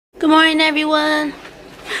Good morning, everyone.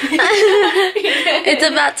 It's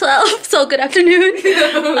about 12, so good afternoon.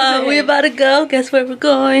 We about to go. Guess where we're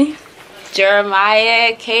going?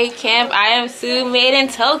 Jeremiah, Kcamp, I Am Sooo, made in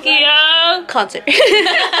Tokyo. Concert.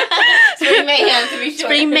 Spring Mayhem, to be sure.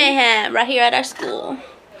 Spring Mayhem, right here at our school.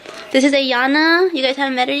 This is Ayana. You guys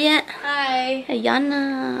haven't met her yet? Hi.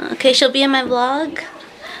 Ayana. Okay, she'll be in my vlog.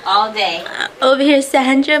 All day. Over here,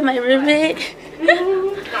 Sandra, my roommate.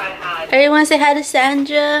 Everyone say hi to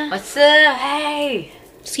Sandra. What's up? Hey.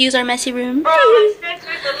 Excuse our messy room.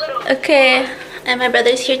 Okay, and my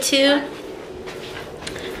brother's here too.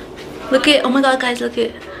 Look at, oh my god, guys, look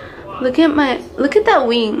at that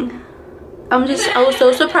wing. I was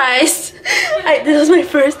so surprised. This was my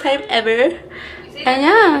first time ever. And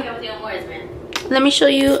yeah, let me show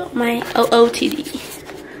you my OOTD.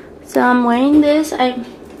 So I'm wearing this.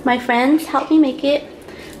 My friends helped me make it.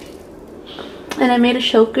 And I made a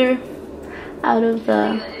choker out of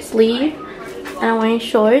the sleeve. And I'm wearing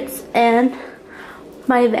shorts and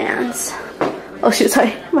my Vans. Oh shoot,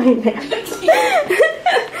 sorry, my Vans.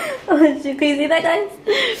 Oh shoot, can you see that, guys?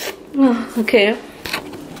 Oh, okay.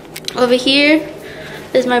 Over here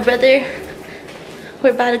is my brother.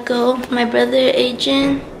 We're about to go. My brother,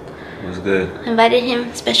 Adrian. What's good? I invited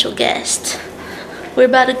him, special guest. We're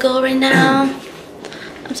about to go right now.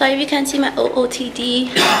 I'm sorry if you can't see my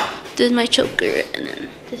OOTD. This is my choker, and then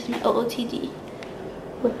this is my OOTD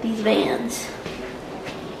with these Vans.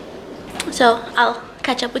 So I'll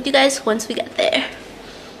catch up with you guys once we get there.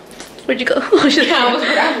 Where'd you go?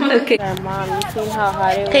 Okay.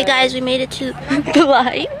 Okay, guys, we made it to the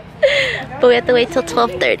line, but we have to wait till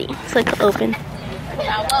 12:30 so it can open.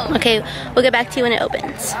 Okay, we'll get back to you when it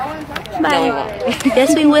opens. Bye.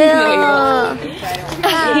 Yes, we will.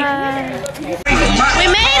 Bye. We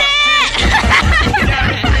made it!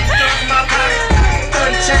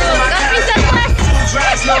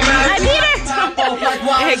 I beat her!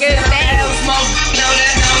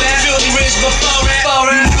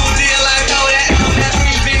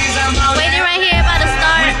 Waiting right here, about to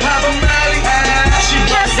start.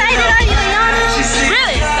 How excited are you, Ayana?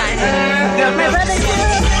 Really excited. My brother too.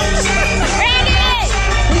 Randy!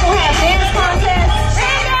 We gonna have dance contest.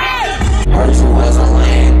 Randy! Heard you was a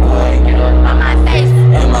lame boy, get up on my face.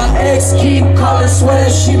 And my ex keep calling, swear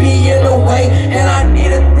she be in the way. And I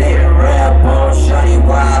need a thick rap on shawty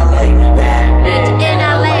wild like bad bitch in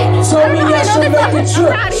LA. told me I should make a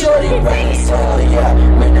trip. Shorty ready, so yeah,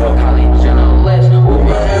 we go college on the list.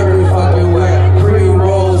 Uber every fucking where.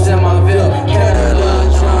 Pre-rolls in my ville. Canada,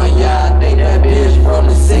 John, yeah, I think that bitch from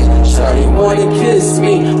the 6. Shorty wanna kiss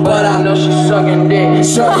me, but I know she sucking dick.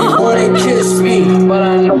 Shorty wanna kiss me, but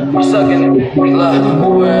I know she sucking dick.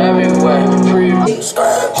 Uber everywhere.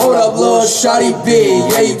 Hold up, little shawty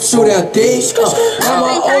big, yeah, you too damn thick. I'm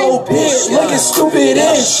an old bitch, looking stupid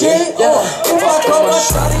and shit. If I call my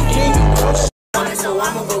shawty, keep it. So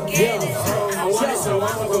I'ma go get it. I want it, so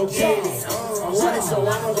I'ma go get it. I want it, so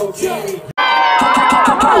I'ma go get it.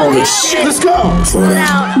 Holy shit, let's go.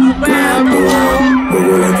 Grab the wall, but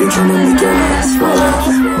what I be trying to make your ass fall off.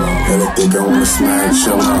 Hell, I think I wanna smash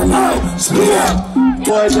your mom out. Split up.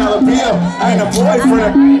 Boy, Jalapeno, I ain't a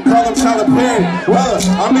boyfriend, call him Tyler Perry. Well,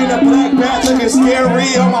 I'm in a black bag looking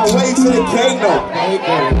scary on my way to the cake, no.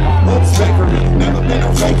 Looks bakery, never been no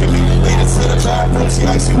faking me. Lead it to the bathroom, she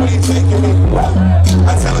likes it when you taking me.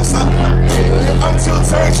 I tell her something, I'm too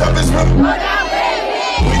turned up, it's rough.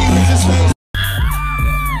 When you hit this face.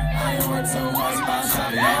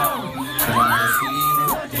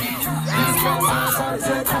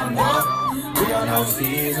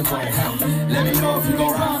 Let me know if you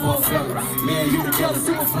gon' ride for a fella. Me and you together,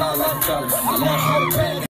 super fly like fellas. I love how to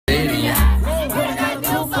pay. Baby, yeah.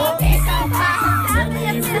 Tell me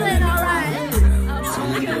you're feeling alright. So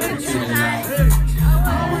we do it tonight. I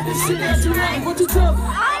want the shit that you like. What you tell me? I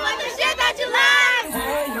want the shit that you like.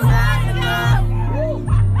 Hey, you like it.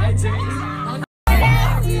 Hey, Jay.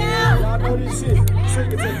 Y'all know this shit.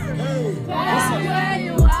 Sing it to me. Hey, what's up?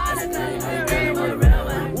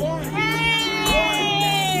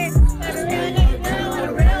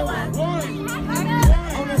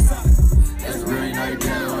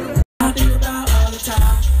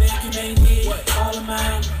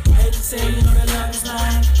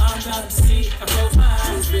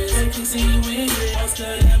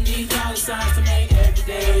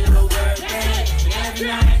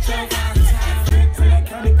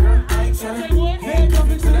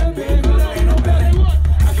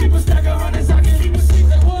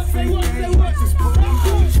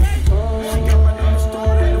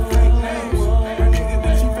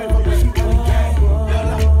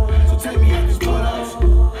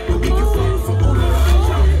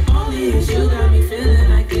 Only you got me feeling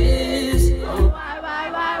like this.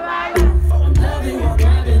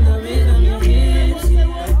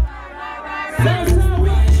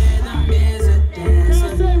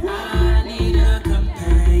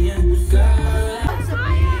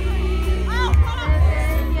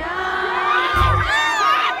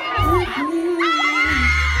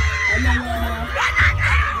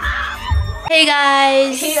 Hey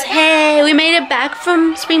guys, hey, we made it back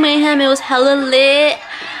from Spring Mayhem. It was hella lit.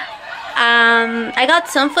 I got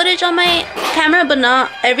some footage on my camera, but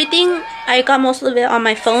not everything. I got most of it on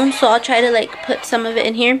my phone, so I'll try to like put some of it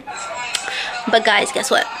in here. But guys,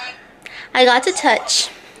 guess what? I got to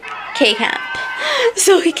touch Kcamp.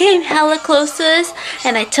 So he came hella close to us,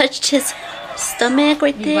 and I touched his stomach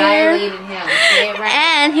right there. You violated him. Right.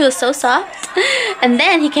 And he was so soft. And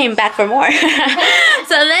then he came back for more.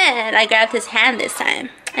 So then I grabbed his hand this time,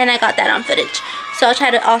 and I got that on footage. So I'll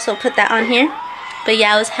try to also put that on here. But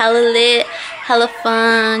yeah, it was hella lit, hella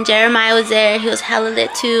fun. Jeremiah was there, he was hella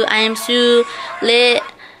lit too. I am Sue, lit.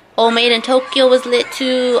 Old Maid in Tokyo was lit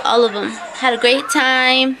too. All of them had a great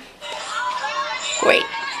time. Great.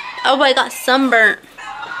 Oh, but I got sunburnt.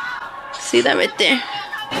 See that right there?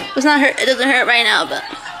 It's not hurt. It doesn't hurt right now, but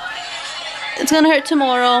it's gonna hurt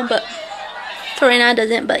tomorrow. But for right now, it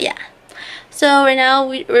doesn't. But yeah. So right now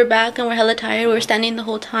we're back and we're hella tired. We were standing the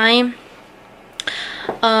whole time.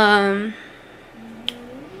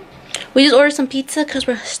 We just ordered some pizza because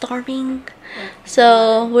we're starving.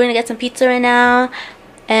 So we're gonna get some pizza right now,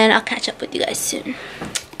 and I'll catch up with you guys soon.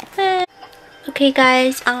 Bye. Okay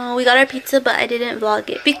guys, we got our pizza, but I didn't vlog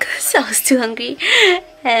it because I was too hungry,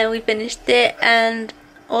 and we finished it. And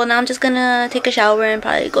well, now I'm just gonna take a shower and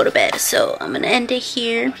probably go to bed. So I'm gonna end it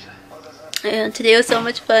here. And today was so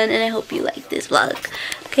much fun, and I hope you liked this vlog.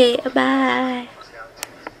 Okay, bye.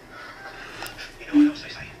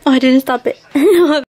 Oh, I didn't stop it.